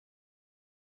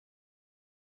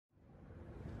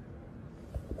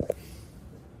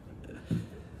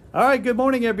All right, good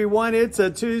morning, everyone. It's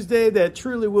a Tuesday that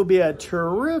truly will be a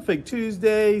terrific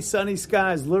Tuesday. Sunny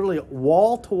skies, literally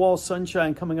wall-to-wall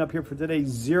sunshine coming up here for today.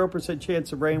 0%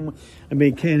 chance of rain. I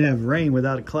mean, can't have rain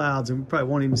without clouds, and we probably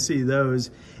won't even see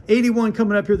those. 81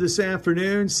 coming up here this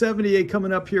afternoon. 78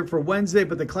 coming up here for Wednesday,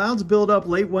 but the clouds build up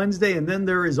late Wednesday, and then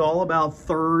there is all about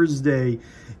Thursday.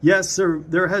 Yes, sir,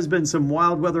 there has been some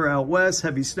wild weather out west,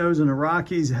 heavy snows in the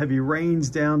Rockies, heavy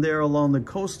rains down there along the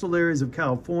coastal areas of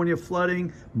California,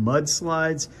 flooding,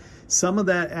 mudslides. Some of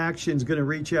that action is going to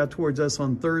reach out towards us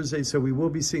on Thursday, so we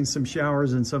will be seeing some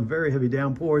showers and some very heavy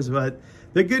downpours. But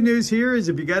the good news here is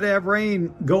if you got to have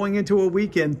rain going into a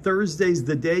weekend, Thursday's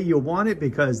the day you'll want it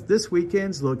because this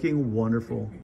weekend's looking wonderful.